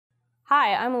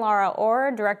Hi, I'm Laura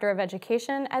Orr, Director of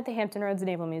Education at the Hampton Roads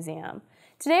Naval Museum.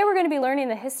 Today we're going to be learning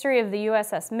the history of the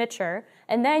USS Mitscher,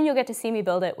 and then you'll get to see me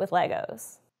build it with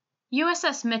Legos.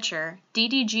 USS Mitscher,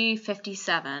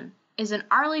 DDG-57, is an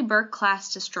Arleigh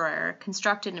Burke-class destroyer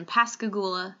constructed in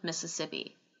Pascagoula,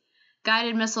 Mississippi.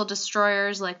 Guided missile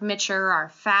destroyers like Mitscher are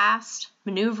fast,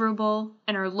 maneuverable,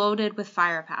 and are loaded with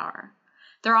firepower.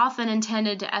 They're often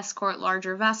intended to escort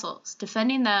larger vessels,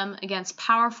 defending them against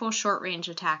powerful short-range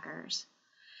attackers.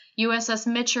 USS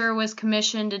Mitscher was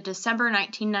commissioned in December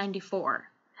 1994,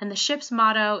 and the ship's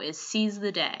motto is "Seize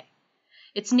the Day."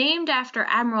 It's named after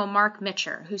Admiral Mark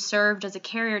Mitscher, who served as a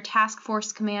carrier task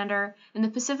force commander in the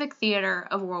Pacific Theater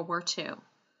of World War II.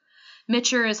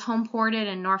 Mitscher is homeported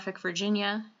in Norfolk,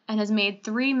 Virginia, and has made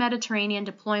 3 Mediterranean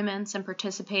deployments and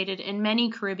participated in many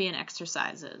Caribbean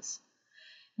exercises.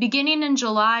 Beginning in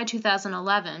July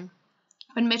 2011,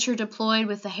 when Mitscher deployed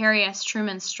with the Harry S.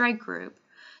 Truman Strike Group,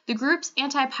 the group's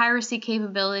anti-piracy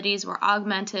capabilities were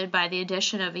augmented by the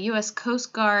addition of a U.S.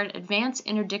 Coast Guard Advanced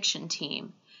Interdiction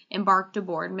Team embarked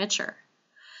aboard Mitscher.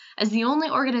 As the only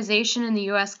organization in the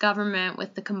U.S. government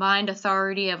with the combined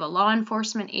authority of a law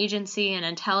enforcement agency, an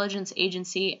intelligence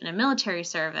agency, and a military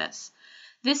service,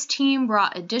 this team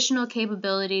brought additional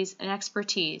capabilities and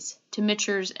expertise to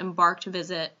Mitscher's embarked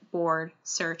visit, board,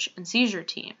 search, and seizure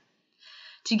team.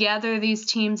 Together, these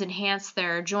teams enhanced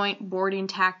their joint boarding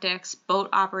tactics, boat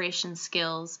operation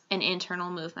skills, and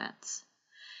internal movements.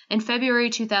 In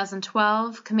February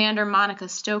 2012, Commander Monica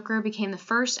Stoker became the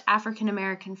first African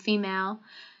American female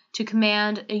to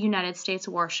command a United States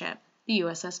warship, the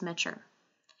USS Mitscher.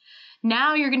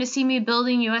 Now you're going to see me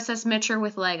building USS Mitscher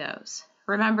with Legos.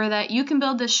 Remember that you can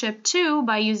build this ship too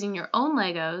by using your own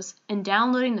Legos and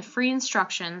downloading the free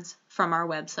instructions from our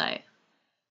website.